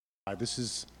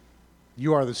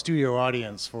You are the studio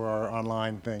audience for our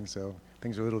online thing, so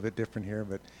things are a little bit different here.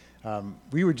 But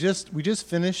we just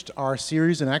finished our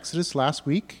series in Exodus last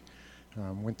week.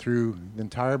 Went through the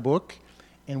entire book,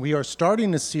 and we are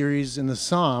starting a series in the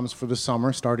Psalms for the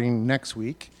summer, starting next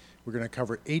week. We're going to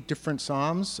cover 8 different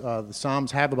Psalms. The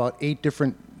Psalms have about 8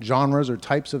 different genres or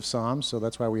types of Psalms, so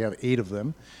that's why we have 8 of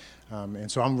them.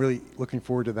 And so I'm really looking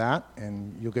forward to that,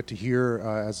 and you'll get to hear,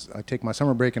 as I take my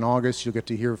summer break in August, you'll get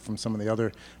to hear from some of the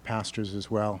other pastors as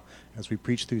well as we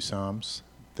preach through Psalms.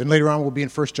 Then later on we'll be in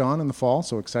 1 John in the fall,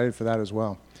 so excited for that as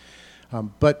well.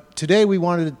 But today we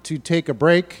wanted to take a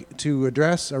break to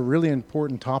address a really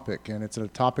important topic, and it's a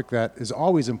topic that is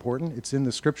always important. It's in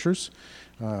the Scriptures,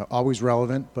 always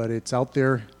relevant, but it's out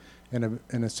there in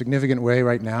a significant way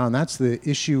right now, and that's the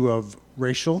issue of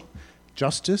racial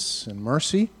justice and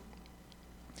mercy.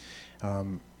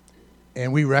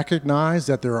 And we recognize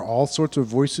that there are all sorts of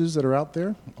voices that are out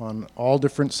there on all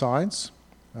different sides.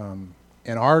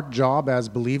 And our job as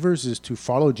believers is to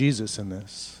follow Jesus in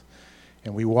this.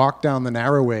 And we walk down the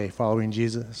narrow way following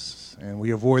Jesus. And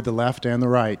we avoid the left and the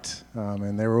right.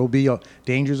 And there will be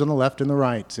dangers on the left and the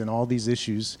right in all these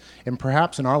issues. And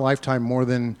perhaps in our lifetime more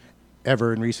than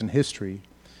ever in recent history,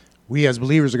 we as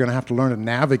believers are going to have to learn to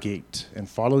navigate and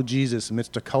follow Jesus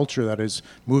amidst a culture that is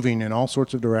moving in all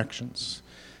sorts of directions.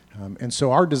 And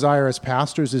so our desire as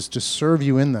pastors is to serve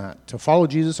you in that, to follow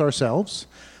Jesus ourselves,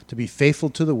 to be faithful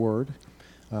to the Word,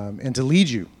 and to lead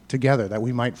you together that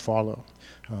we might follow.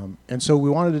 And so we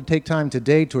wanted to take time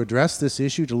today to address this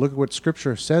issue, to look at what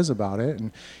Scripture says about it.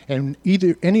 And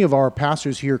any of our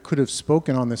pastors here could have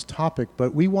spoken on this topic,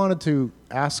 but we wanted to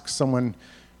ask someone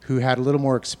who had a little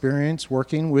more experience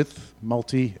working with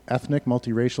multi-ethnic,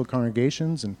 multiracial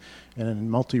congregations and in a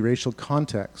multiracial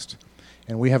context.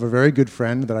 And we have a very good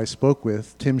friend that I spoke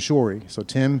with, Tim Shorey. So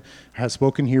Tim has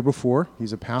spoken here before.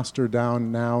 He's a pastor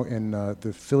down now in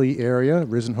the Philly area,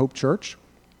 Risen Hope Church.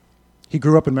 He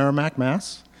grew up in Merrimack,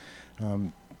 Mass.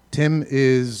 Tim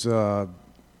is Anglo,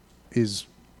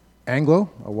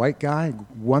 a white guy,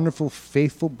 wonderful,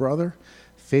 faithful brother,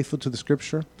 faithful to the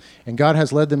Scripture, and God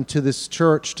has led them to this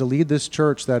church, to lead this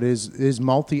church that is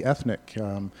multi-ethnic.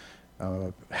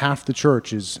 Half the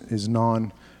church is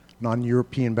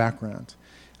non-European background,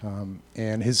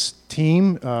 and his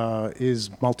team is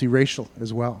multiracial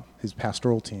as well, his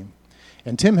pastoral team.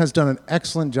 And Tim has done an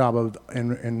excellent job of,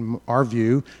 in our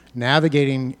view,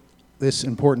 navigating this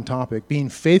important topic, being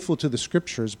faithful to the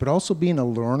Scriptures, but also being a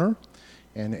learner,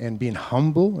 and being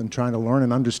humble and trying to learn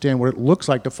and understand what it looks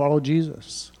like to follow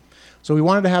Jesus. So we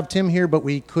wanted to have Tim here, but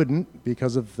we couldn't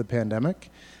because of the pandemic.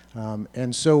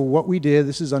 And so what we did,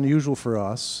 this is unusual for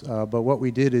us, but what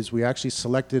we did is we actually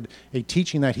selected a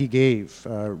teaching that he gave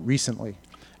recently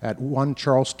at One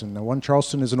Charleston. Now, One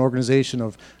Charleston is an organization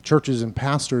of churches and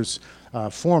pastors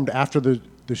formed after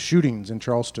the shootings in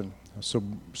Charleston.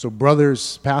 So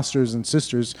brothers, pastors, and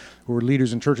sisters who were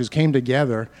leaders in churches came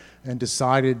together and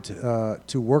decided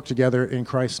to work together in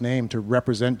Christ's name to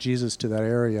represent Jesus to that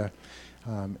area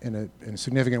in a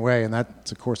significant way. And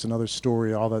that's, of course, another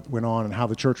story. All that went on and how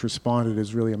the church responded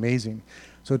is really amazing.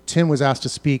 So Tim was asked to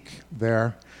speak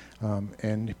there,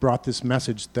 and he brought this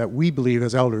message that we believe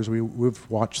as elders,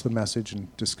 we've watched the message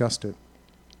and discussed it.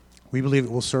 We believe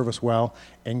it will serve us well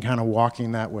in kind of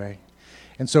walking that way.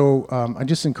 And so I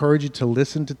just encourage you to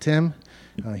listen to Tim.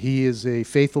 He is a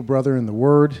faithful brother in the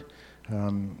Word.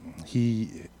 He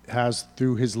has,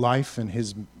 through his life and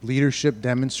his leadership,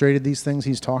 demonstrated these things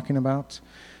he's talking about.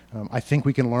 I think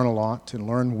we can learn a lot and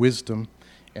learn wisdom,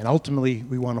 and ultimately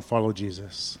we want to follow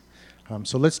Jesus.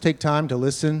 So let's take time to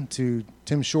listen to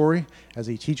Tim Shorey as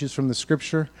he teaches from the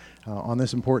Scripture on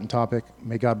this important topic.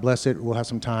 May God bless it. We'll have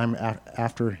some time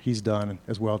after he's done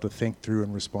as well to think through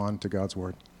and respond to God's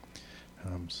Word.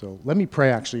 So let me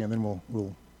pray, actually, and then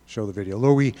we'll show the video.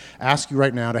 Lord, we ask you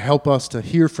right now to help us to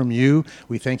hear from you.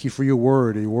 We thank you for your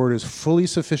word. Your word is fully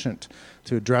sufficient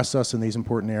to address us in these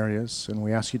important areas, and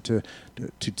we ask you to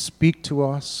speak to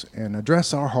us and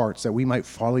address our hearts that we might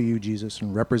follow you, Jesus,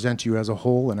 and represent you as a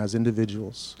whole and as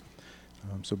individuals.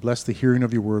 So bless the hearing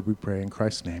of your word, we pray, in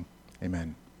Christ's name.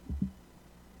 Amen.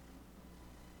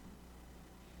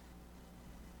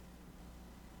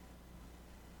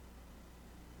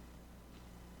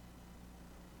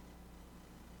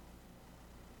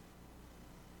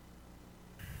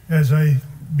 As I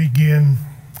begin,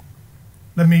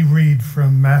 let me read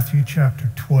from Matthew chapter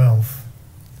 12.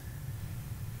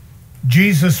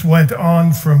 Jesus went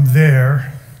on from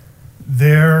there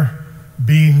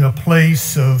being a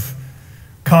place of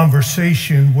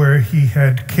conversation where he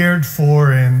had cared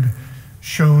for and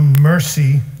shown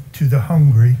mercy to the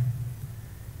hungry.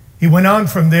 He went on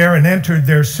from there and entered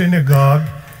their synagogue,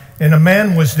 and a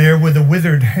man was there with a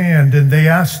withered hand, and they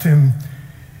asked him,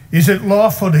 "Is it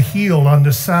lawful to heal on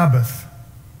the Sabbath?"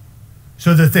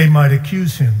 So that they might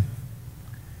accuse him.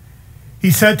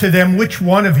 He said to them, "Which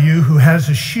one of you who has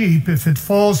a sheep, if it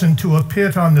falls into a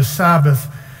pit on the Sabbath,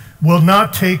 will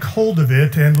not take hold of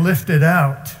it and lift it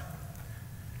out?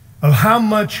 Of how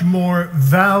much more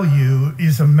value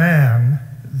is a man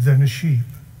than a sheep?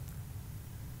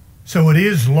 So it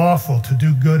is lawful to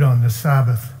do good on the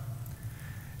Sabbath."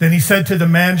 Then he said to the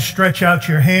man, "Stretch out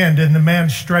your hand." And the man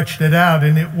stretched it out,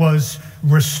 and it was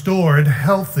restored,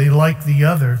 healthy like the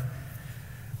other.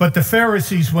 But the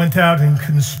Pharisees went out and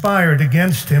conspired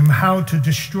against him how to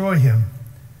destroy him.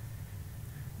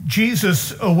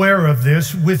 Jesus, aware of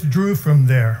this, withdrew from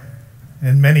there,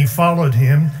 and many followed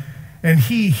him, and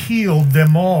he healed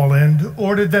them all and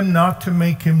ordered them not to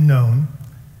make him known.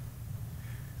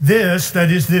 This,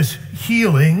 that is, this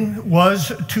healing,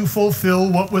 was to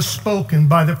fulfill what was spoken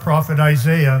by the prophet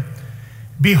Isaiah.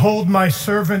 "Behold my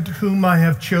servant whom I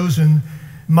have chosen,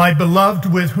 my beloved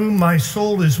with whom my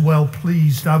soul is well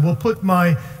pleased. I will put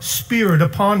my spirit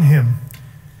upon him,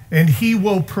 and he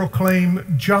will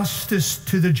proclaim justice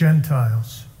to the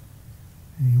Gentiles.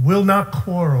 And he will not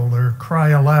quarrel or cry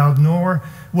aloud, nor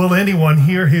will anyone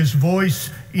hear his voice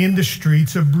in the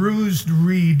streets. A bruised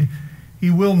reed he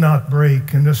will not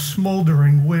break, and a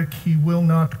smoldering wick he will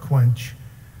not quench,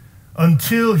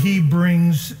 until he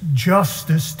brings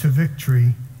justice to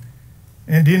victory,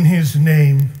 and in his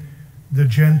name the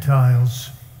Gentiles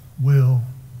will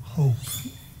hope."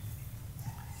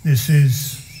 This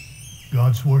is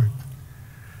God's word.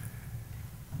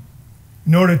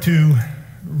 In order to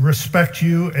respect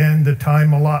you and the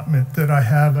time allotment that I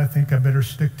have, I think I better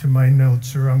stick to my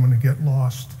notes, or I'm going to get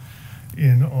lost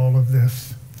in all of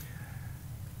this.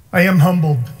 I am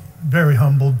humbled, very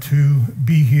humbled to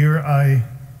be here. I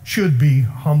should be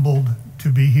humbled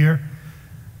to be here.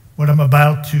 What I'm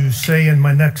about to say in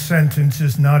my next sentence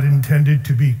is not intended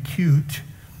to be cute.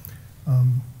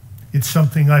 It's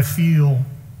something I feel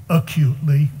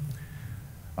acutely.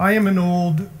 I am an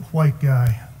old white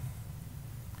guy.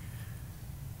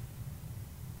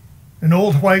 An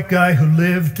old white guy who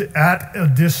lived at a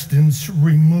distance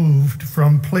removed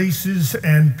from places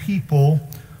and people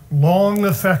long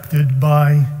affected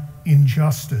by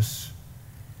injustice.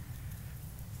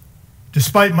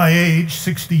 Despite my age,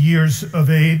 60 years of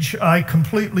age, I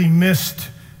completely missed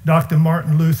Dr.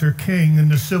 Martin Luther King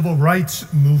and the civil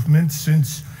rights movement,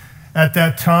 since at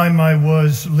that time I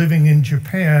was living in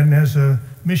Japan as a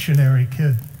missionary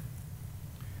kid.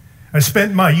 I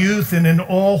spent my youth in an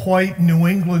all-white New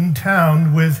England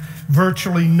town with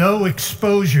virtually no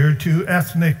exposure to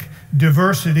ethnic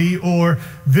diversity or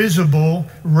visible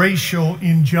racial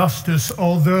injustice,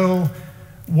 although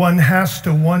one has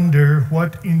to wonder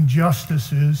what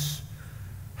injustices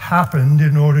happened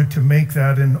in order to make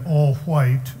that an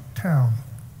all-white town.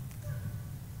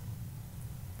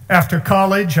 After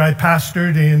college, I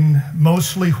pastored in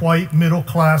mostly white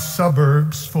middle-class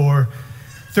suburbs for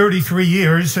 33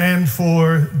 years, and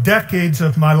for decades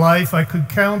of my life, I could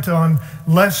count on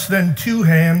less than two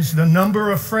hands the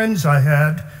number of friends I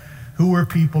had who were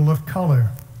people of color.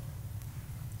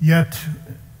 Yet,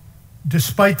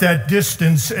 despite that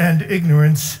distance and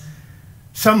ignorance,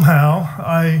 somehow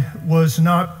I was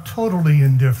not totally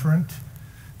indifferent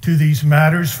to these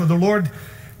matters, for the Lord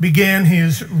began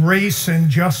his race and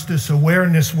justice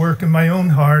awareness work in my own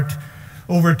heart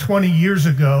over 20 years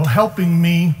ago. Helping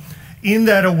me in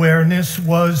that awareness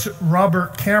was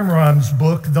Robert Cameron's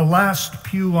book, The Last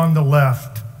Pew on the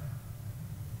Left,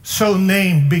 so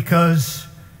named because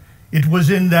it was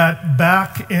in that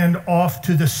back and off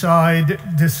to the side,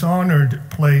 dishonored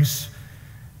place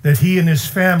that he and his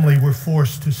family were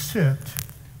forced to sit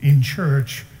in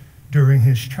church during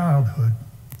his childhood.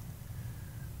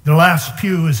 The Last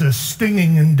Pew is a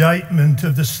stinging indictment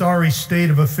of the sorry state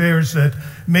of affairs that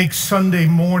makes Sunday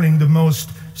morning the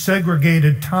most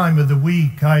segregated time of the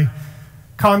week. I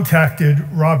contacted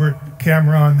Robert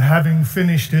Cameron, having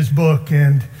finished his book,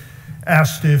 and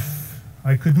asked if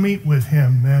I could meet with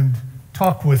him and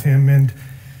talk with him, and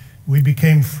we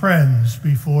became friends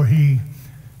before he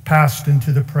passed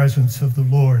into the presence of the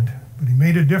Lord. But he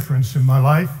made a difference in my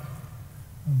life.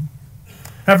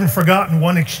 Haven't forgotten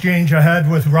one exchange I had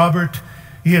with Robert.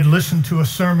 He had listened to a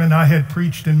sermon I had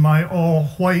preached in my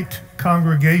all-white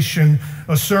congregation,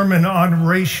 a sermon on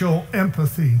racial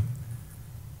empathy.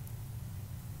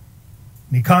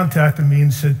 And he contacted me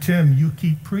and said, "Tim, you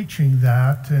keep preaching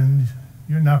that, and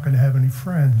you're not going to have any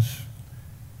friends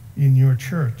in your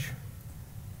church."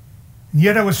 And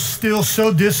yet I was still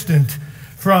so distant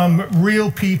from real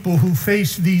people who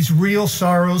face these real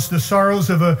sorrows, the sorrows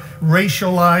of a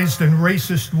racialized and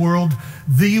racist world,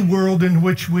 the world in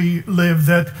which we live,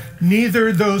 that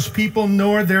neither those people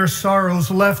nor their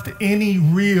sorrows left any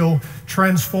real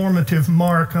transformative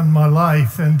mark on my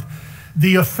life. And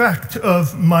the effect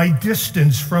of my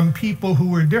distance from people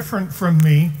who were different from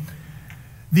me,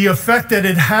 the effect that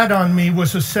it had on me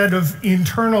was a set of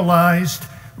internalized,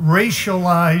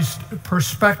 racialized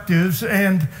perspectives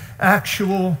and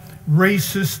actual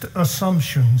racist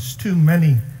assumptions. Too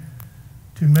many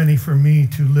for me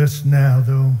to list now,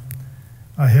 though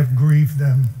I have grieved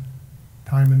them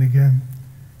time and again.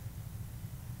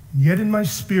 Yet in my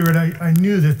spirit, I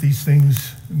knew that these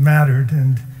things mattered,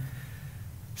 and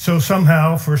so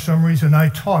somehow, for some reason, I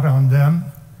taught on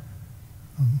them,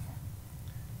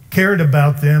 cared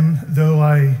about them, though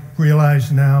I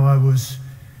realize now I was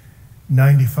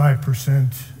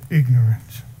 95%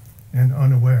 ignorant and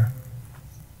unaware.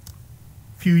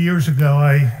 A few years ago,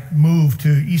 I moved to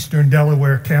eastern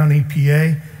Delaware County,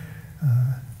 PA,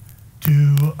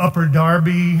 to Upper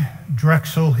Darby,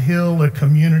 Drexel Hill, a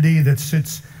community that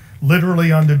sits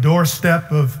literally on the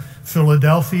doorstep of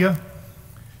Philadelphia.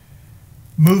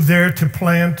 Moved there to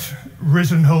plant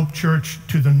Risen Hope Church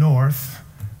to the north.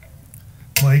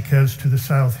 Mike has to the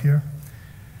south here.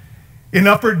 In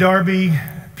Upper Darby,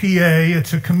 PA,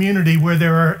 it's a community where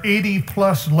there are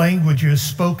 80+ languages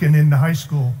spoken in the high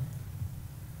school.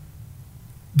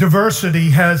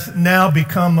 Diversity has now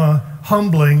become a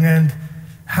humbling and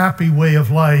happy way of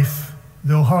life,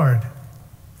 though hard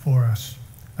for us.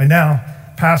 I now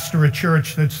pastor a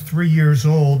church that's 3 years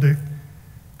old. It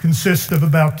consists of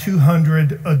about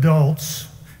 200 adults,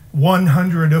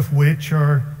 100 of which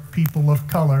are people of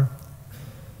color.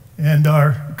 And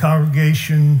our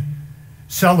congregation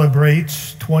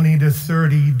celebrates 20 to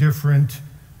 30 different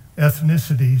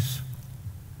ethnicities.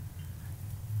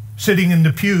 Sitting in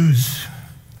the pews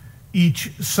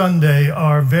each Sunday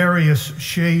are various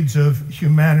shades of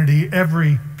humanity.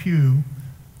 Every pew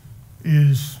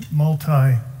is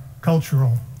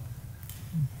multicultural.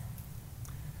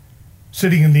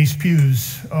 Sitting in these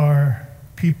pews are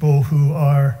people who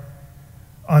are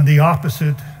on the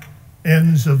opposite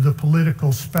ends of the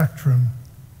political spectrum.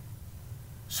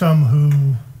 Some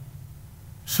who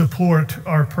support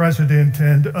our president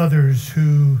and others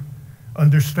who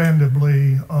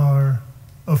understandably are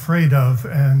afraid of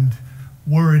and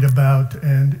worried about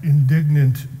and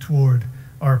indignant toward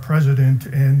our president,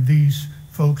 and these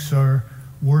folks are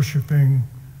worshiping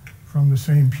from the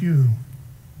same pew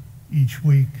each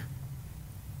week.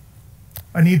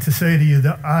 I need to say to you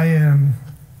that I am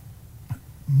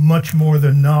much more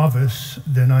the novice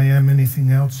than I am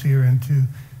anything else here, and to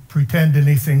pretend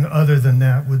anything other than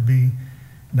that would be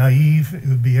naive, it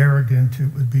would be arrogant,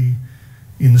 it would be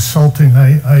insulting.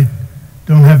 I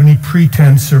don't have any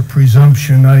pretense or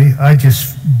presumption. I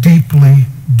just deeply,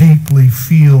 deeply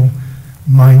feel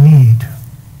my need.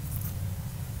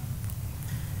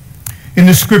 In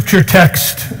the scripture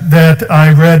text that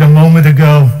I read a moment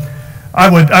ago, I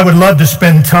would love to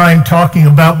spend time talking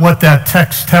about what that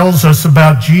text tells us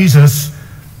about Jesus,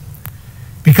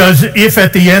 because if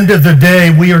at the end of the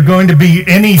day we are going to be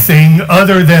anything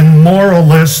other than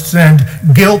moralists and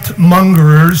guilt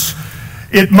mongerers,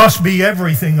 it must be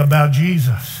everything about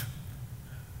Jesus.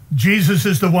 Jesus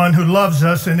is the one who loves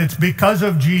us, and it's because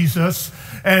of Jesus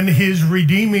and his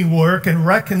redeeming work and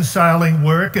reconciling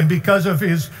work, and because of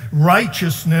his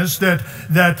righteousness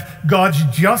that God's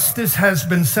justice has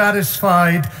been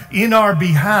satisfied in our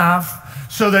behalf,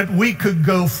 so that we could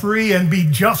go free and be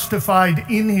justified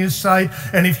in his sight.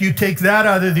 And if you take that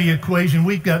out of the equation,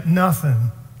 we've got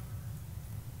nothing.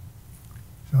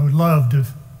 So I would love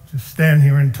to stand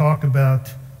here and talk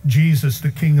about Jesus, the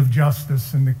King of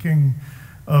justice and the King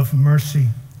of mercy.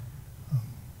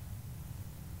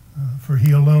 For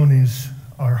he alone is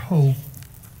our hope.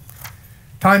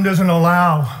 Time doesn't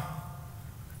allow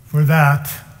for that.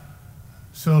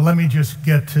 So let me just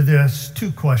get to this.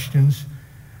 2 questions.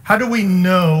 How do we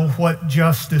know what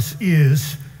justice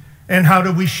is, and how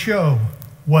do we show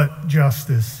what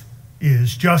justice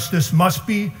is? Justice must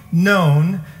be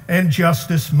known, and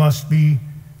justice must be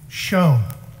shown.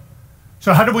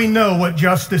 So how do we know what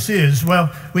justice is?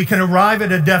 Well, we can arrive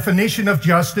at a definition of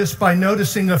justice by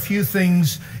noticing a few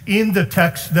things in the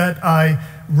text that I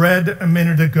read a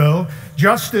minute ago.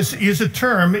 Justice is a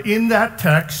term in that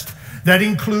text that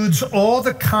includes all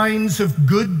the kinds of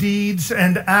good deeds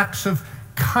and acts of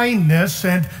kindness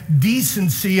and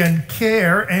decency and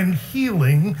care and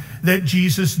healing that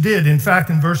Jesus did. In fact,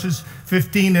 in verses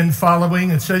 15 and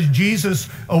following, it says, Jesus,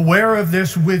 aware of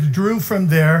this, withdrew from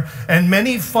there, and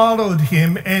many followed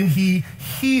him, and he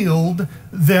healed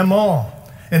them all.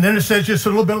 And then it says just a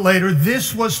little bit later,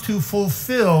 this was to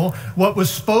fulfill what was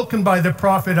spoken by the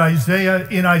prophet Isaiah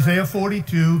in Isaiah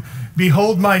 42.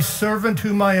 Behold, my servant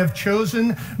whom I have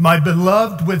chosen, my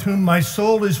beloved with whom my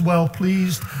soul is well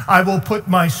pleased. I will put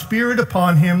my spirit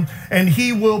upon him, and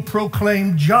he will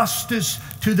proclaim justice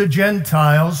to the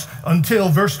Gentiles until,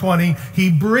 verse 20,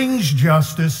 he brings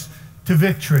justice to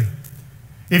victory.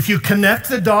 If you connect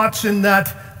the dots in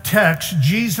that text,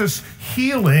 Jesus'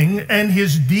 healing and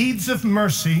his deeds of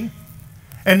mercy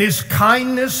and his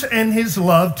kindness and his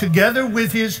love, together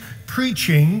with his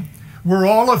preaching, were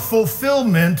all a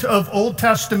fulfillment of Old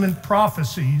Testament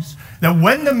prophecies that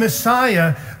when the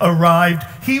Messiah arrived,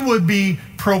 he would be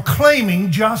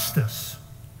proclaiming justice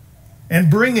and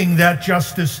bringing that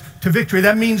justice to victory.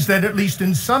 That means that, at least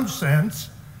in some sense,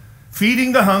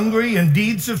 feeding the hungry and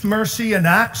deeds of mercy and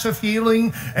acts of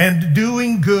healing and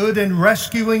doing good and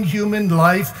rescuing human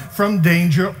life from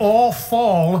danger all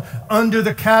fall under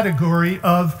the category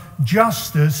of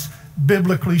justice,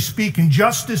 biblically speaking.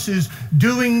 Justice is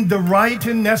doing the right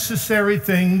and necessary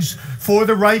things for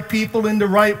the right people in the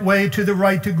right way to the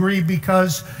right degree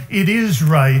because it is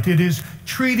right. It is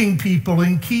treating people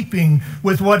in keeping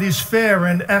with what is fair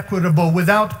and equitable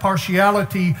without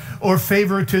partiality or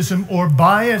favoritism or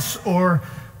bias or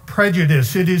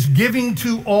prejudice. It is giving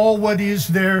to all what is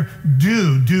their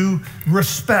due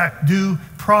respect, due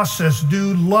process,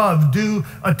 due love, due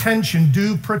attention,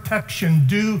 due protection,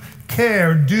 due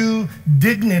care, due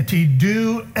dignity,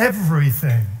 due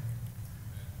everything.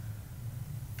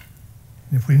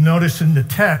 If we notice in the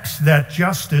text that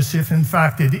justice, if in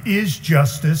fact it is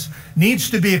justice, needs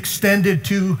to be extended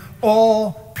to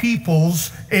all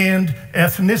peoples and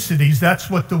ethnicities. That's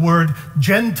what the word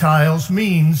Gentiles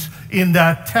means in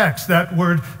that text. That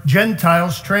word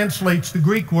Gentiles translates the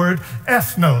Greek word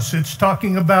ethnos. It's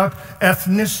talking about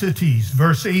ethnicities.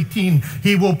 Verse 18,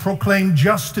 he will proclaim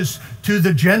justice to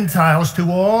the Gentiles,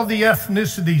 to all the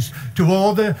ethnicities, to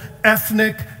all the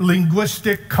ethnic,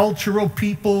 linguistic, cultural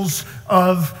peoples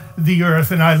of the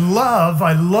earth. And I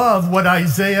love what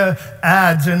Isaiah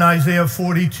adds in Isaiah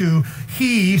 42.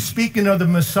 He, speaking of the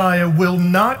Messiah, will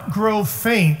not grow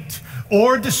faint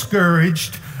or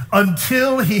discouraged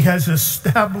until he has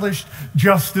established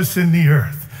justice in the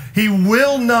earth. He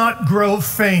will not grow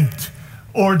faint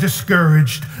or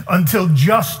discouraged until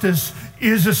justice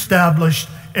is established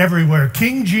everywhere.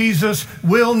 King Jesus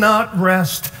will not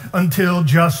rest until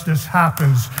justice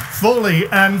happens fully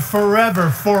and forever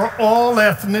for all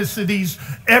ethnicities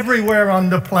everywhere on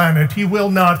the planet. He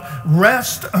will not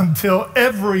rest until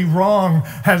every wrong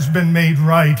has been made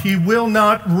right. He will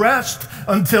not rest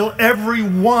until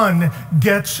everyone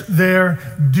gets their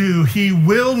due. He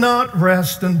will not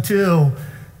rest until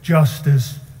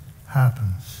justice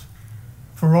happens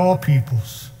for all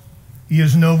peoples. He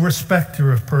is no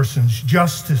respecter of persons.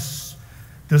 Justice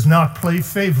does not play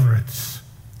favorites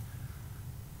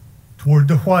toward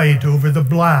the white over the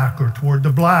black, or toward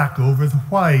the black over the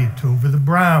white, over the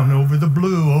brown, over the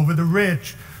blue, over the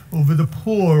rich, over the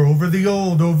poor, over the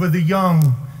old, over the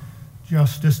young.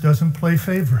 Justice doesn't play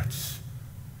favorites.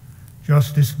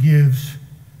 Justice gives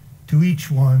to each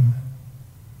one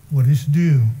what is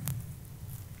due.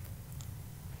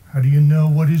 How do you know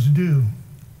what is due?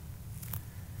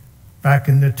 Back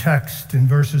in the text in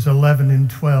verses 11 and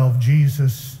 12,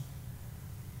 Jesus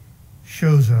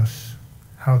shows us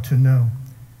how to know.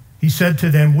 He said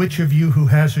to them, which of you who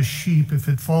has a sheep, if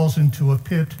it falls into a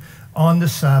pit on the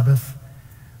Sabbath,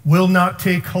 will not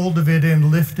take hold of it and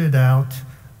lift it out?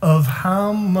 Of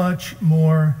how much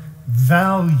more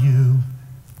value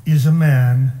is a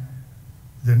man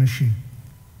than a sheep?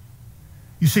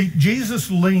 You see, Jesus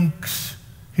links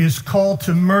his call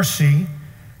to mercy,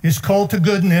 his call to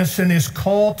goodness, and his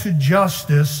call to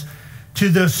justice to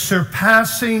the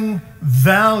surpassing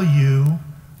value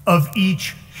of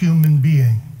each human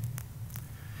being.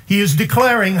 He is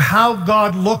declaring how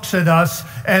God looks at us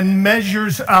and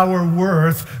measures our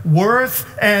worth.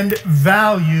 Worth and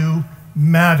value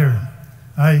matter.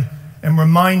 I am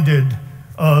reminded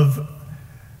of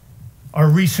our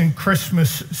recent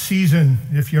Christmas season.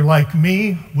 If you're like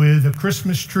me, with a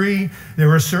Christmas tree,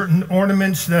 there are certain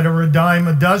ornaments that are a dime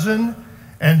a dozen,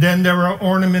 and then there are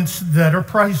ornaments that are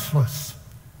priceless.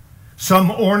 Some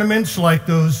ornaments, like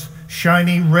those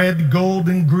shiny red, gold,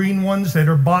 and green ones that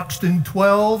are boxed in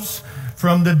 12s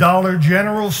from the Dollar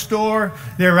General store.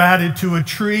 They're added to a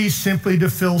tree simply to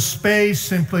fill space,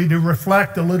 simply to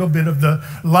reflect a little bit of the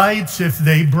lights. If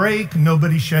they break,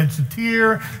 nobody sheds a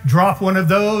tear. Drop one of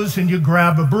those and you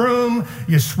grab a broom.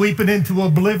 You sweep it into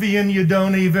oblivion. You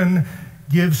don't even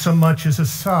give so much as a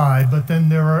sigh. But then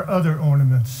there are other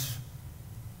ornaments,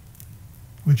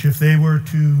 which if they were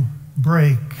to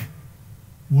break,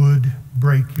 would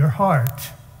break your heart.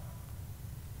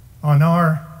 On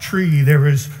our tree, there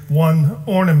is one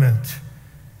ornament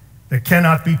that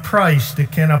cannot be priced.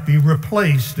 It cannot be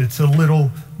replaced. It's a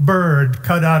little bird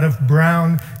cut out of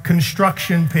brown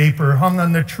construction paper, hung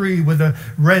on the tree with a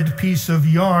red piece of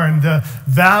yarn. The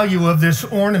value of this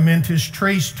ornament is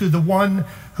traced to the one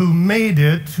who made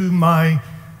it, to my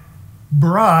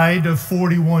bride of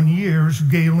 41 years,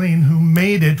 Gayleen, who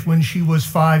made it when she was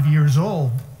 5 years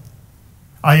old.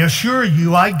 I assure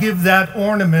you, I give that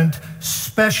ornament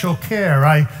special care.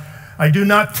 I do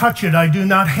not touch it. I do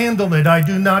not handle it. I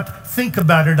do not think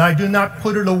about it. I do not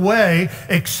put it away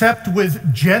except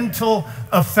with gentle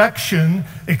affection,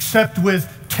 except with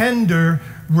tender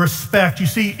respect. You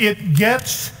see, it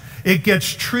gets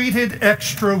treated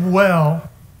extra well.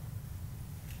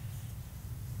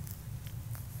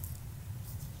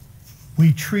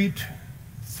 We treat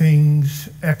things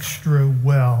extra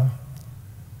well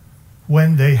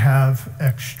when they have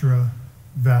extra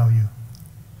value.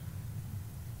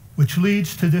 Which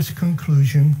leads to this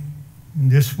conclusion,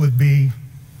 and this would be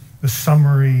the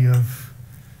summary of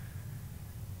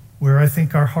where I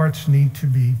think our hearts need to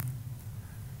be.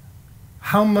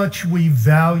 How much we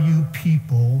value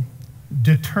people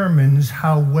determines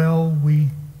how well we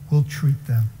will treat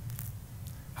them.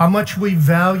 How much we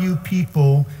value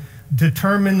people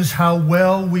determines how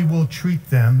well we will treat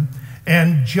them,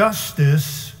 and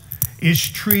justice is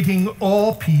treating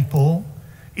all people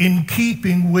in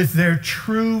keeping with their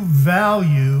true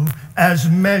value as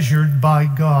measured by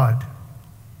God.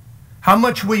 How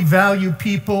much we value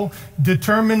people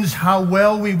determines how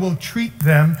well we will treat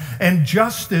them, and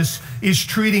justice is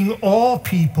treating all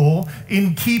people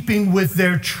in keeping with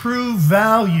their true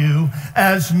value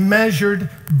as measured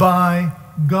by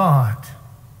God.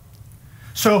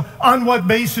 So on what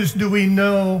basis do we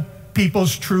know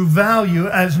people's true value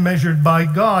as measured by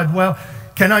God? Well,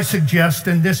 can I suggest,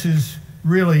 and this is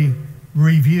really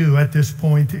review at this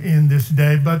point in this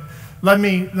day, but let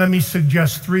me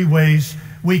suggest 3 ways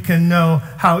we can know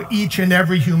how each and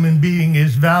every human being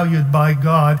is valued by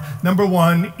God. Number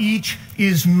 1, each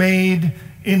is made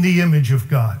in the image of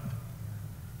God.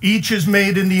 Each is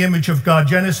made in the image of God.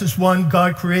 Genesis 1,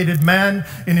 God created man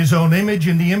in his own image.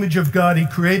 In the image of God, he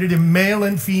created him, male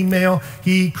and female.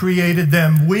 He created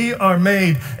them. We are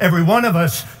made, every one of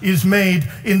us is made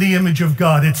in the image of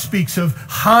God. It speaks of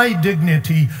high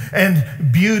dignity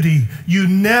and beauty. You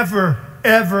never,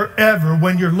 ever,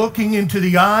 when you're looking into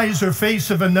the eyes or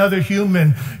face of another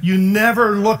human, you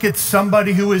never look at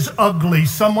somebody who is ugly,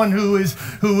 someone who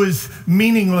is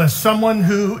meaningless, someone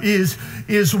who is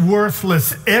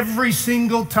worthless. Every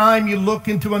single time you look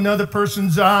into another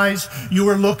person's eyes, you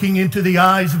are looking into the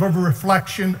eyes of a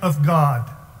reflection of God.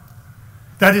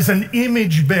 That is an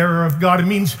image bearer of God. It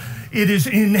means it is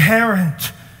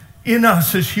inherent in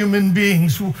us as human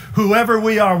beings, whoever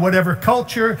we are, whatever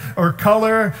culture or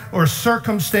color or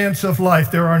circumstance of life.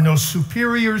 There are no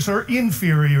superiors or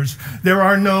inferiors. There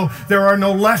are no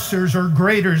lessers or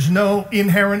greaters, no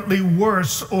inherently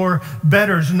worse or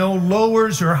betters, no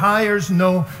lowers or highers,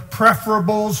 no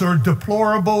preferables or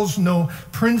deplorables, no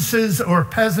princes or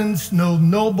peasants, no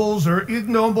nobles or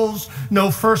ignobles,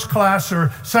 no first class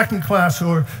or second class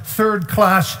or third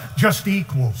class, just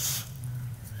equals.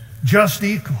 Just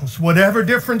equals. Whatever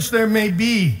difference there may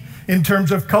be in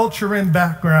terms of culture and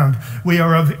background, we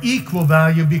are of equal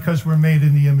value because we're made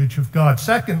in the image of God.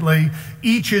 Secondly,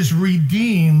 each is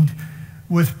redeemed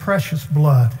with precious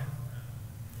blood.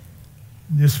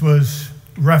 This was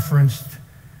referenced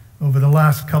over the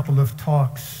last couple of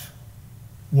talks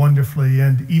wonderfully,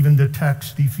 and even the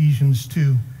text, Ephesians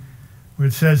 2, where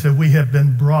it says that we have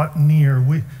been brought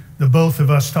near. The both of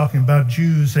us talking about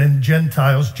Jews and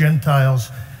Gentiles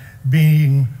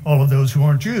being all of those who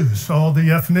aren't Jews, all the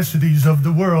ethnicities of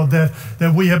the world,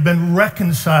 that we have been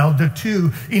reconciled, the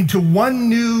two, into one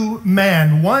new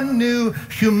man, one new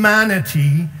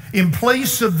humanity, in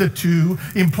place of the two,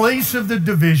 in place of the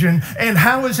division. And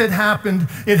how has it happened?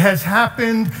 It has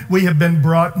happened, we have been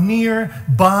brought near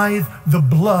by the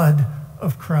blood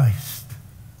of Christ.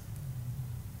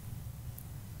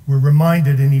 We're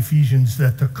reminded in Ephesians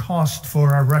that the cost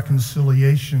for our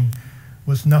reconciliation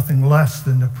was nothing less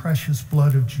than the precious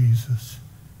blood of Jesus.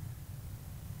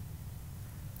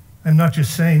 I'm not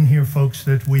just saying here, folks,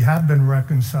 that we have been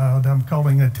reconciled. I'm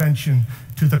calling attention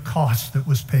to the cost that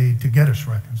was paid to get us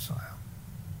reconciled.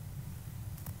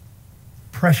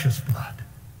 Precious blood.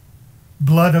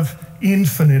 Blood of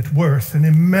infinite worth and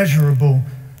immeasurable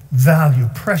value.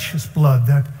 Precious blood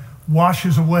that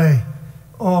washes away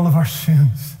all of our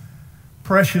sins.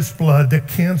 Precious blood that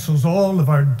cancels all of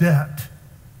our debt.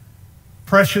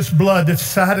 Precious blood that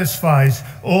satisfies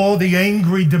all the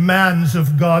angry demands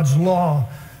of God's law.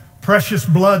 Precious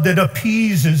blood that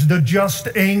appeases the just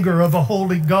anger of a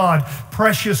holy God.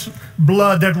 Precious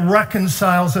blood that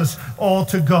reconciles us all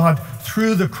to God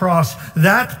through the cross.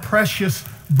 That precious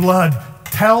blood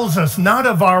tells us not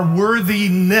of our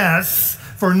worthiness,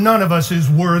 for none of us is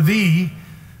worthy,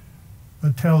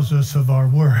 but tells us of our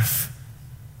worth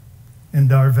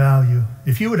and our value.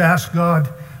 If you would ask God,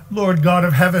 Lord God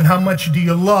of heaven, how much do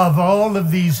you love all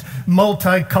of these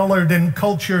multicolored and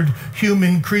cultured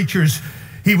human creatures?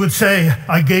 He would say,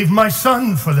 I gave my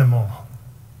son for them all.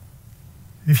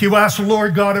 If you ask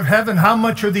Lord God of heaven, how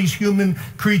much are these human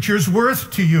creatures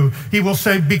worth to you? He will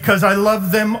say, because I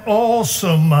love them all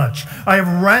so much. I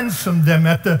have ransomed them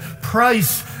at the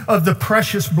price of the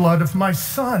precious blood of my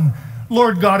son.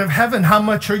 Lord God of heaven, how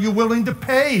much are you willing to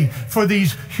pay for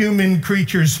these human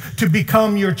creatures to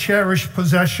become your cherished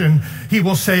possession? He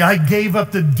will say, I gave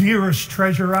up the dearest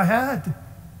treasure I had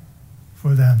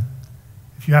for them.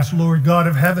 If you ask Lord God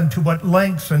of heaven, to what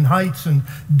lengths and heights and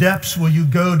depths will you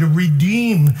go to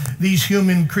redeem these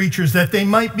human creatures that they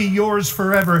might be yours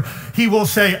forever? He will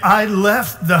say, I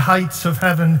left the heights of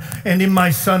heaven, and in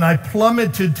my son I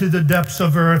plummeted to the depths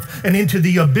of earth and into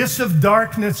the abyss of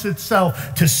darkness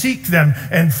itself to seek them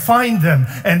and find them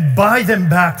and buy them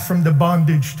back from the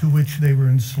bondage to which they were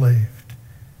enslaved.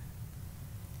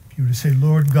 If you were to say,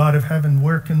 Lord God of heaven,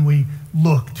 where can we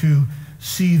look to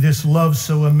see this love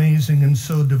so amazing and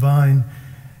so divine?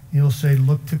 He'll say,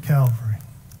 look to Calvary.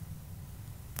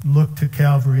 Look to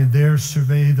Calvary, and there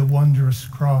survey the wondrous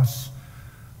cross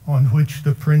on which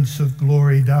the Prince of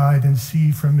Glory died, and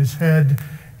see from his head,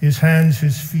 his hands,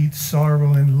 his feet,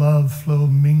 sorrow and love flow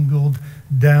mingled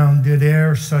down. Did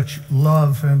e'er such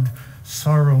love and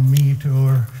sorrow meet,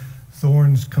 or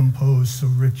thorns compose so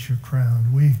rich a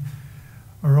crown? We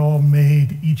are all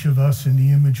made, each of us, in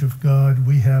the image of God.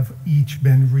 We have each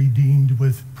been redeemed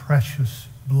with precious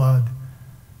blood.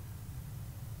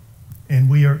 And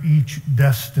we are each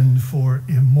destined for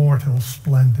immortal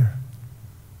splendor.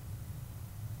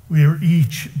 We are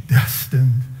each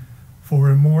destined for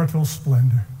immortal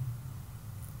splendor.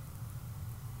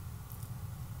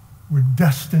 We're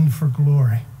destined for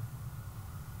glory.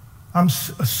 I'm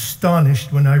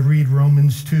astonished when I read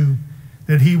Romans 2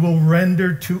 that he will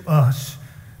render to us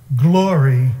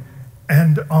glory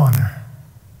and honor.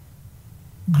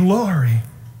 Glory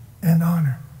and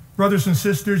honor. Brothers and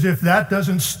sisters, if that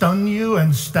doesn't stun you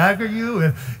and stagger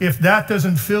you, if that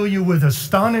doesn't fill you with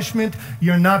astonishment,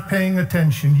 you're not paying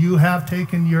attention. You have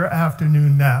taken your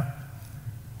afternoon nap.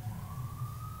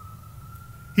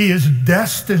 He is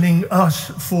destining us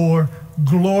for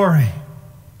glory.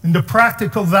 And the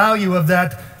practical value of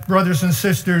that, brothers and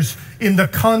sisters, in the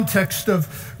context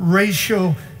of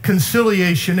racial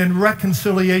conciliation and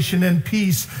reconciliation and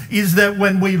peace, is that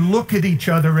when we look at each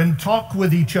other and talk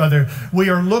with each other, we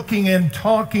are looking and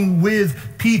talking with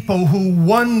people who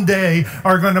one day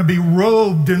are going to be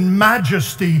robed in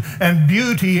majesty and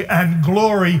beauty and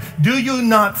glory. Do you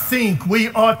not think we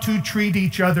ought to treat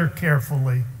each other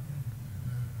carefully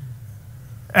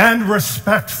and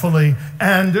respectfully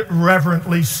and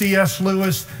reverently? C.S.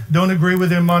 Lewis, don't agree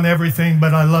with him on everything,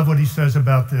 but I love what he says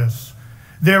about this.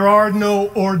 There are no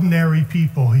ordinary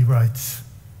people, he writes.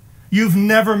 You've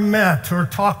never met or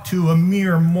talked to a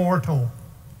mere mortal.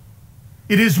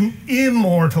 It is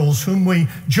immortals whom we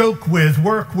joke with,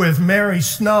 work with, marry,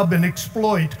 snub, and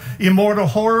exploit. Immortal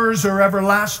horrors or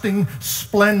everlasting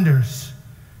splendors.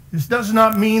 This does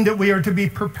not mean that we are to be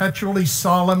perpetually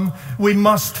solemn. We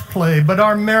must play, but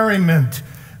our merriment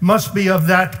must be of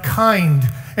that kind.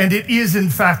 And it is, in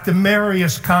fact, the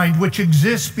merriest kind, which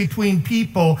exists between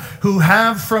people who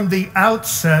have from the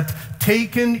outset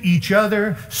taken each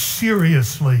other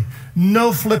seriously.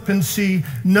 No flippancy,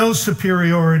 no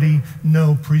superiority,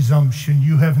 no presumption.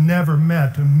 You have never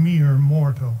met a mere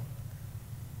mortal.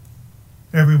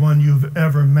 Everyone you've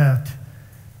ever met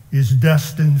is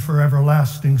destined for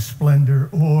everlasting splendor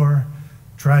or,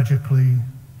 tragically,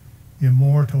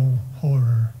 immortal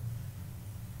horror.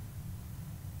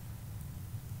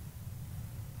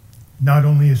 Not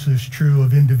only is this true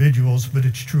of individuals, but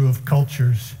it's true of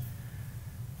cultures.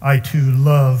 I too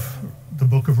love the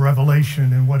book of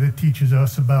Revelation and what it teaches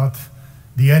us about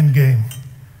the end game.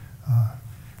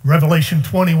 Revelation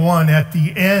 21, at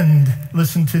the end,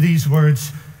 listen to these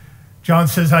words. John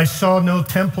says, I saw no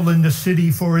temple in the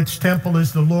city, for its temple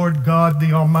is the Lord God,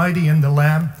 the Almighty, and the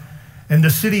Lamb. And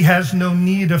the city has no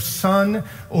need of sun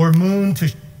or moon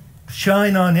to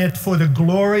shine on it, for the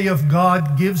glory of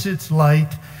God gives its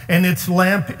light, and its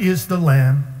lamp is the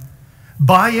Lamb.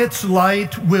 By its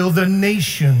light will the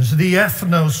nations, the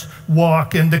ethnos,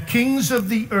 walk, and the kings of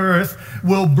the earth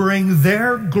will bring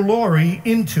their glory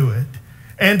into it.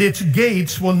 And its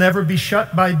gates will never be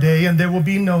shut by day, and there will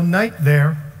be no night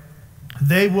there.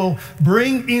 They will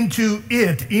bring into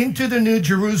it, into the New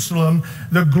Jerusalem,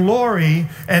 the glory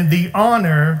and the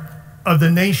honor of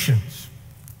the nations.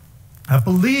 I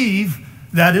believe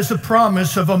that is a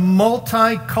promise of a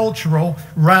multicultural,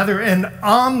 rather an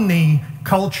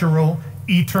omnicultural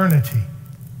eternity.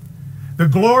 The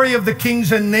glory of the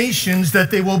kings and nations that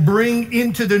they will bring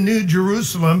into the New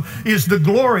Jerusalem is the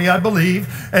glory, I believe,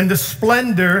 and the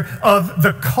splendor of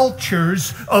the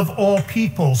cultures of all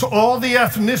peoples. All the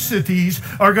ethnicities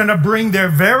are going to bring their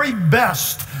very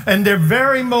best and their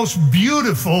very most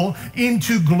beautiful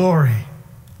into glory,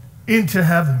 into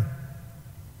heaven.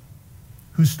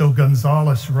 Justo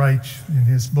Gonzalez writes in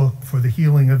his book, For the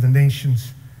Healing of the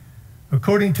Nations,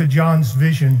 according to John's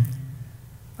vision,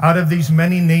 out of these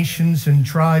many nations and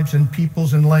tribes and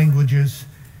peoples and languages,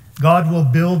 God will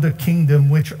build a kingdom in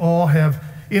which all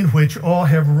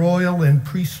have royal and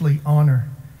priestly honor.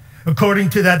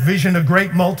 According to that vision, a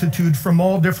great multitude from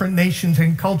all different nations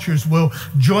and cultures will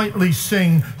jointly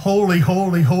sing, Holy,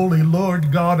 holy, holy,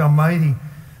 Lord God Almighty.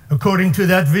 According to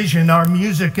that vision, our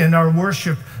music and our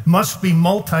worship must be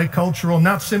multicultural,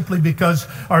 not simply because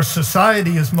our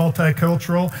society is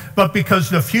multicultural, but because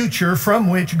the future from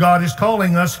which God is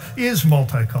calling us is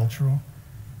multicultural.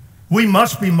 We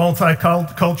must be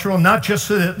multicultural, not just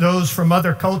so that those from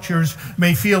other cultures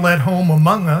may feel at home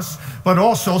among us, but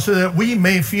also so that we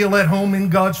may feel at home in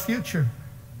God's future.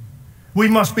 We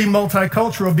must be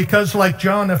multicultural because, like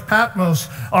John of Patmos,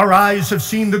 our eyes have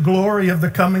seen the glory of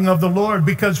the coming of the Lord,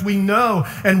 because we know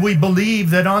and we believe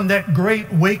that on that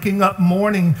great waking up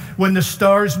morning when the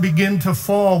stars begin to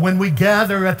fall, when we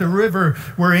gather at the river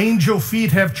where angel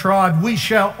feet have trod, we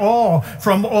shall all,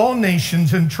 from all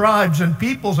nations and tribes and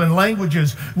peoples and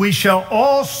languages, we shall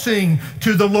all sing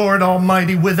to the Lord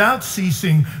Almighty without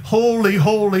ceasing, Holy,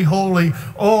 holy, holy,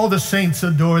 all the saints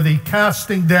adore thee,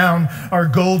 casting down our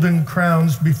golden crowns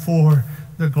before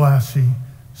the glassy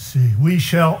sea. We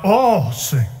shall all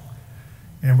sing,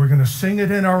 and we're going to sing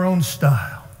it in our own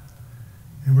style,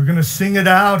 and we're going to sing it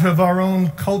out of our own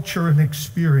culture and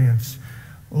experience.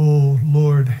 Oh,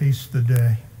 Lord, haste the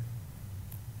day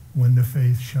when the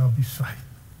faith shall be sight.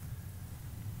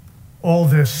 All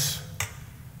this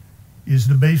is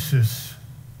the basis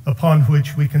upon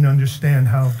which we can understand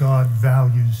how God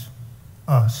values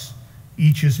us.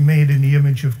 Each is made in the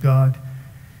image of God.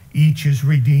 Each is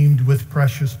redeemed with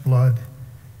precious blood.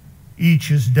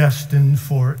 Each is destined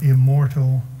for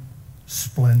immortal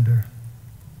splendor.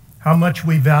 How much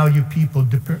we value people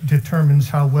determines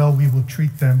how well we will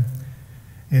treat them.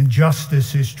 And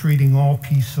justice is treating all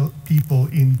people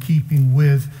in keeping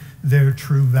with their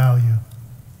true value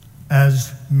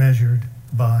as measured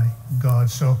by God.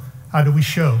 So how do we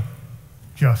show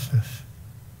justice?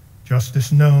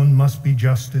 Justice known must be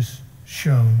justice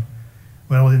shown.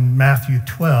 Well, in Matthew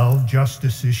 12,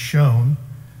 justice is shown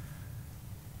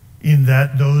in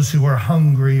that those who are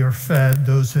hungry are fed,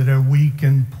 those that are weak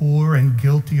and poor and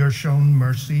guilty are shown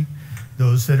mercy,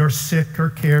 those that are sick are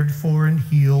cared for and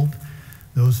healed,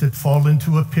 those that fall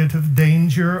into a pit of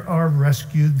danger are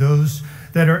rescued, those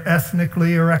that are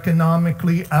ethnically or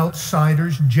economically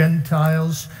outsiders,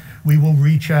 Gentiles, we will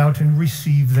reach out and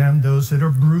receive them. Those that are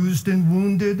bruised and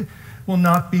wounded will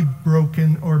not be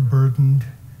broken or burdened.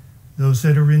 Those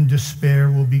that are in despair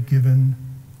will be given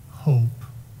hope.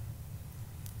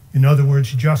 In other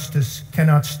words, justice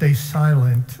cannot stay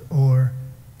silent or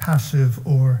passive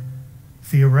or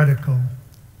theoretical.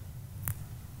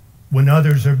 When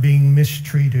others are being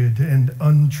mistreated and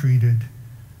untreated,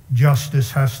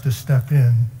 justice has to step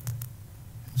in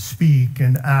and speak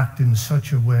and act in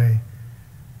such a way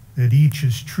that each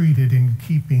is treated in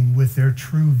keeping with their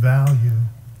true value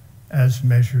as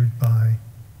measured by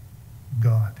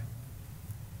God.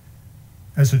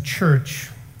 As a church,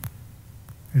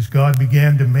 as God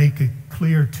began to make it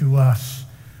clear to us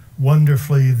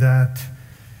wonderfully that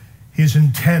his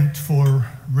intent for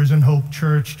Risen Hope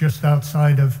Church just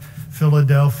outside of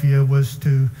Philadelphia was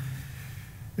to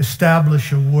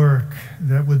establish a work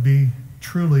that would be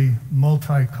truly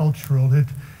multicultural.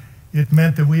 It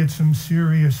meant that we had some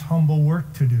serious, humble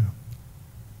work to do.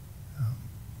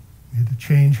 We had to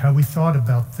change how we thought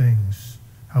about things,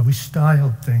 how we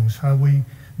styled things, how we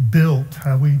built,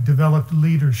 how we developed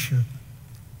leadership.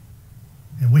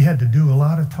 And we had to do a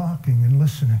lot of talking and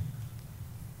listening.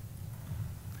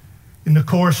 In the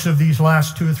course of these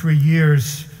last 2 or 3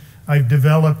 years, I've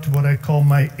developed what I call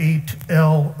my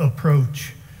 8L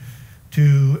approach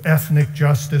to ethnic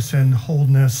justice and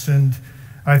wholeness. And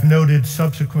I've noted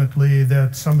subsequently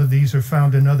that some of these are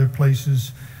found in other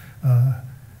places.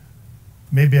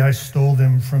 Maybe I stole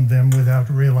them from them without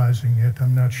realizing it.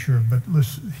 I'm not sure. But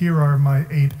listen, here are my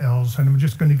 8 L's, and I'm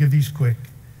just going to give these quick.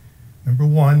 Number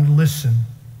 1, listen.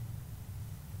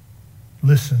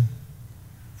 Listen.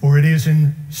 For it is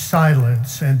in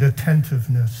silence and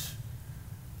attentiveness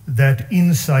that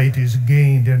insight is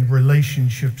gained and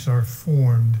relationships are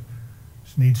formed.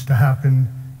 This needs to happen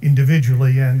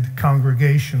individually and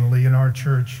congregationally in our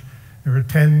church. There are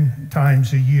 10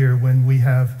 times a year when we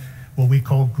have what we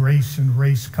call grace and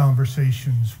race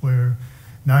conversations, where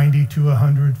 90 to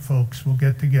 100 folks will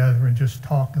get together and just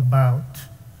talk about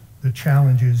the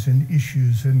challenges and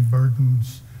issues and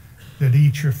burdens that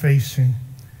each are facing.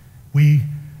 We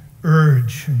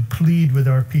urge and plead with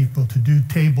our people to do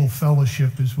table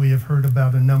fellowship, as we have heard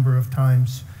about a number of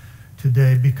times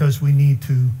today, because we need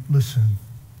to listen.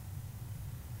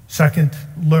 Second,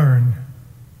 learn.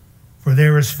 For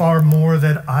there is far more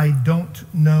that I don't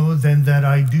know than that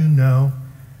I do know,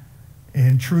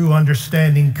 and true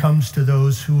understanding comes to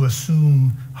those who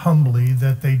assume humbly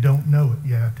that they don't know it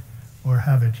yet or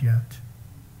have it yet.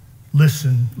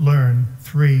 Listen, learn.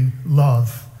 3,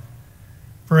 love.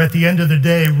 For at the end of the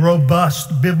day,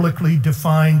 robust, biblically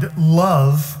defined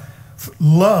love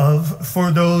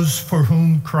for those for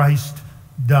whom Christ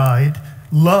died,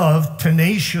 love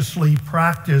tenaciously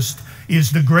practiced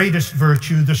is the greatest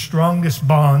virtue, the strongest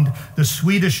bond, the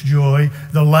sweetest joy,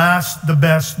 the last, the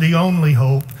best, the only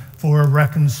hope for a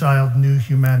reconciled new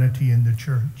humanity in the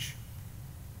church.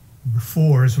 Number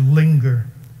 4 is linger.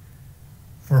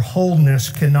 For wholeness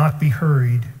cannot be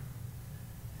hurried.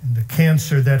 And the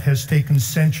cancer that has taken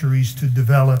centuries to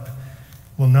develop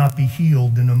will not be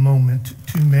healed in a moment.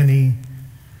 Too many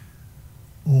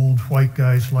old white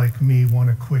guys like me want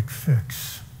a quick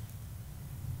fix.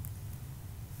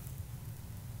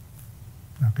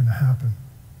 Not going to happen.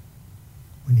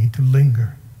 We need to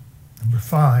linger. Number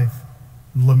 5,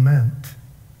 lament.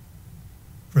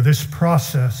 For this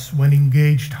process, when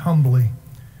engaged humbly,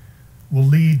 will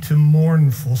lead to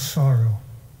mournful sorrow.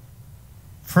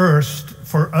 First,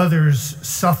 for others'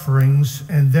 sufferings,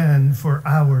 and then for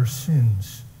our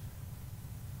sins.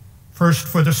 First,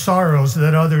 for the sorrows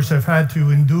that others have had to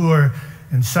endure,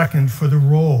 and second, for the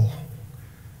role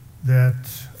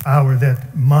that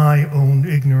my own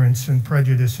ignorance and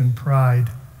prejudice and pride,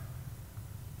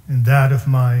 and that of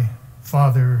my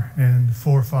father and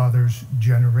forefathers'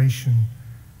 generation,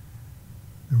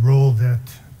 the role that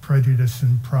prejudice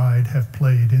and pride have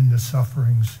played in the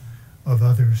sufferings of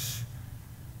others.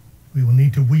 We will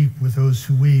need to weep with those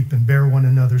who weep and bear one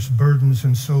another's burdens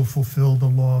and so fulfill the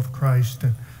law of Christ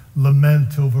and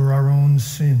lament over our own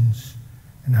sins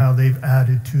and how they've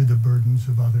added to the burdens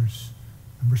of others.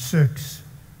 Number 6,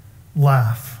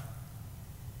 laugh.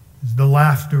 Is the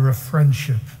laughter of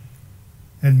friendship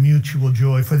and mutual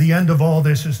joy. For the end of all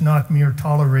this is not mere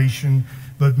toleration,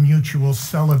 but mutual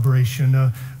celebration,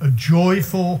 a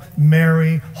joyful,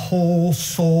 merry,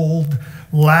 whole-souled,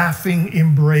 laughing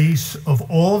embrace of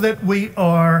all that we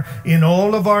are in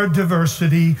all of our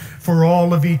diversity for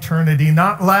all of eternity.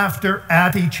 Not laughter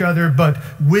at each other, but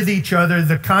with each other,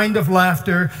 the kind of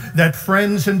laughter that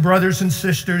friends and brothers and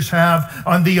sisters have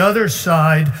on the other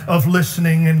side of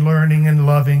listening and learning and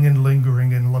loving and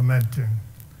lingering and lamenting.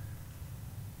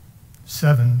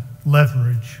 7,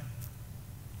 leverage.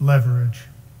 Leverage.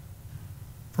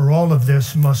 For all of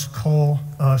this must call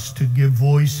us to give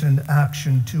voice and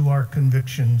action to our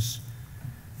convictions,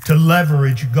 to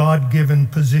leverage God-given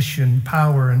position,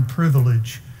 power, and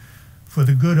privilege for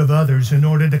the good of others in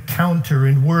order to counter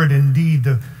in word and deed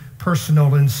the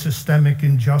personal and systemic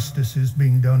injustices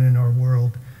being done in our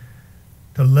world,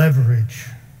 to leverage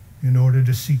in order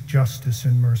to seek justice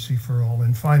and mercy for all.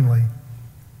 And finally,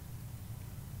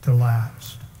 to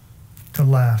last.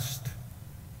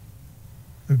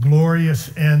 The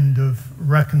glorious end of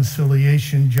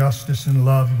reconciliation, justice, and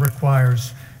love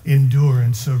requires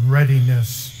endurance, a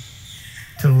readiness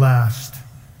to last.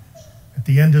 At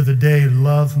the end of the day,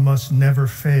 love must never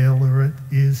fail, or it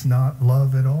is not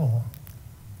love at all.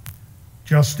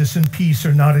 Justice and peace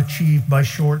are not achieved by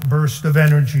short bursts of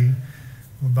energy,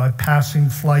 or by passing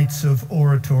flights of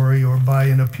oratory, or by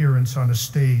an appearance on a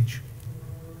stage.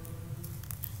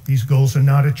 These goals are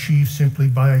not achieved simply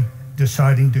by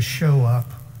deciding to show up.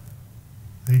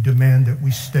 They demand that we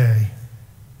stay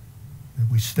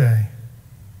that we stay.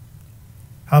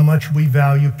 How much we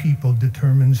value people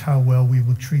determines how well we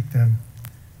will treat them.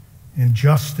 And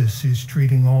justice is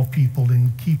treating all people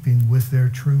in keeping with their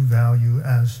true value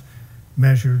as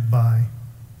measured by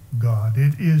God.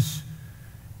 It is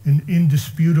an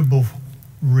indisputable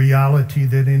reality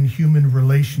that in human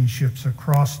relationships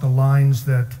across the lines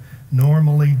that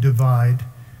normally divide,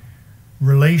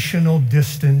 relational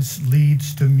distance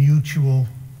leads to mutual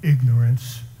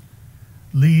ignorance,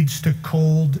 leads to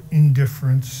cold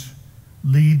indifference,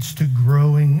 leads to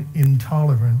growing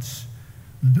intolerance,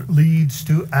 leads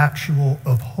to actual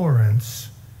abhorrence,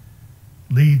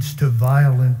 leads to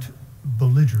violent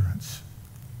belligerence.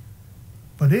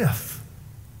 But if,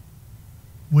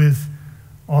 with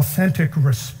authentic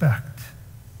respect,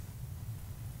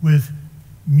 with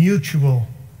mutual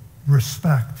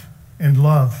respect and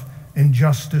love and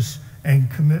justice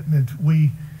and commitment,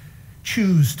 we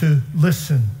choose to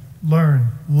listen, learn,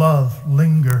 love,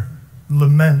 linger,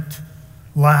 lament,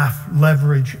 laugh,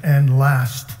 leverage, and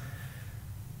last,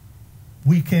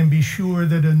 we can be sure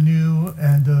that a new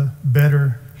and a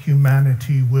better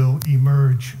humanity will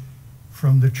emerge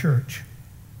from the church,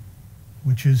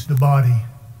 which is the body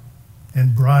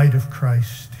and bride of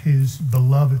Christ, his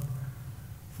beloved,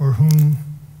 for whom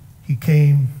he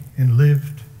came and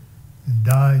lived and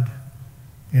died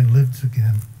and lives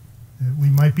again, that we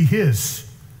might be his,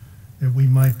 that we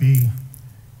might be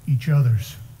each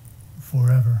other's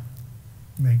forever.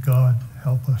 May God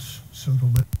help us so to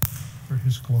live for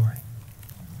his glory.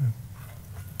 Amen.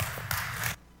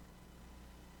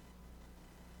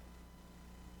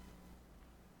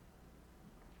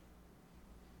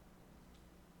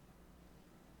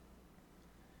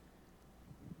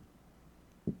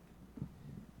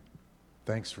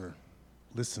 Thanks for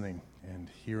listening and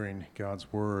hearing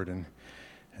God's word. And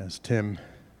as Tim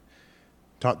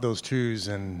taught those truths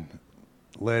and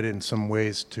led in some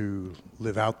ways to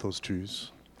live out those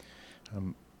truths, I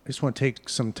just want to take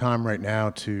some time right now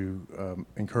to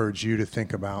encourage you to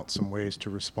think about some ways to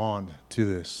respond to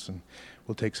this. And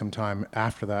we'll take some time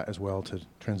after that as well to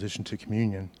transition to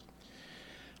communion.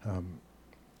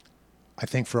 I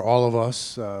think for all of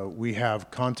us, we have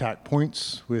contact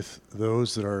points with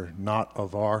those that are not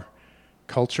of our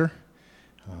culture,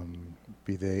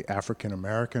 be they African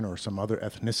American or some other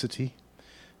ethnicity.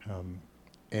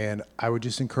 And I would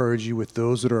just encourage you, with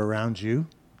those that are around you,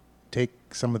 take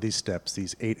some of these steps,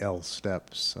 these 8L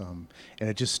steps. And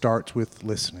it just starts with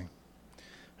listening.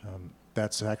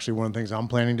 That's actually one of the things I'm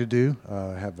planning to do.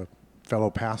 I have a fellow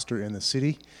pastor in the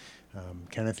city,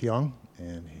 Kenneth Young,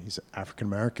 and he's an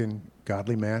African-American,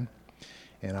 godly man,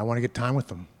 and I want to get time with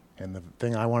him. And the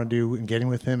thing I want to do in getting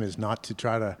with him is not to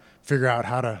try to figure out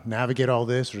how to navigate all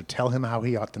this or to tell him how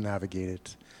he ought to navigate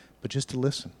it, but just to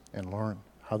listen and learn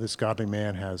how this godly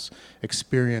man has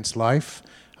experienced life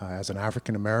as an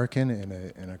African-American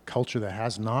in a culture that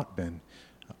has not been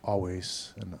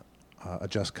always a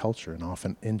just culture and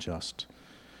often unjust.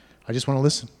 I just want to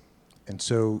listen. And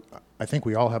so I think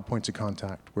we all have points of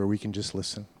contact where we can just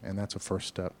listen, and that's a first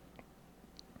step.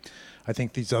 I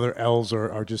think these other L's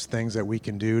are just things that we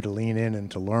can do to lean in and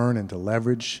to learn and to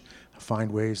leverage,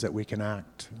 find ways that we can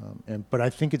act. But I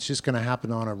think it's just going to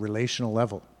happen on a relational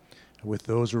level with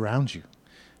those around you.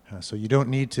 So you don't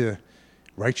need to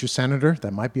write your senator.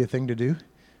 That might be a thing to do.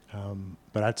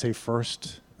 But I'd say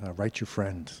first, write your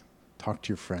friend, talk to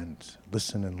your friend,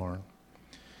 listen and learn.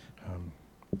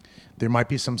 There might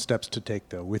be some steps to take,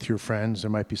 though, with your friends.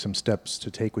 There might be some steps to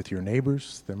take with your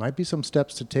neighbors. There might be some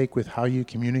steps to take with how you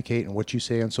communicate and what you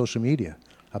say on social media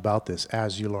about this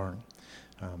as you learn.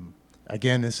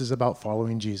 Again, this is about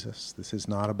following Jesus. This is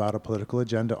not about a political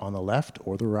agenda on the left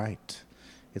or the right.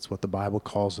 It's what the Bible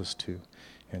calls us to.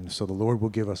 And so the Lord will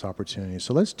give us opportunities.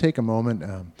 So let's take a moment,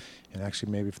 and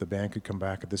actually maybe if the band could come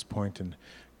back at this point and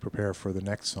prepare for the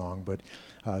next song. But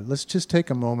let's just take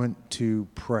a moment to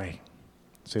pray.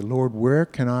 Say, Lord, where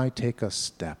can I take a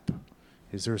step?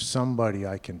 Is there somebody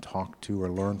I can talk to or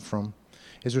learn from?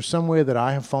 Is there some way that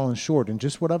I have fallen short in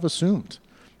just what I've assumed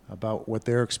about what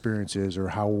their experience is or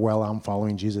how well I'm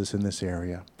following Jesus in this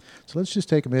area? So let's just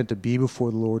take a minute to be before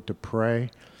the Lord, to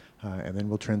pray, and then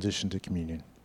we'll transition to communion.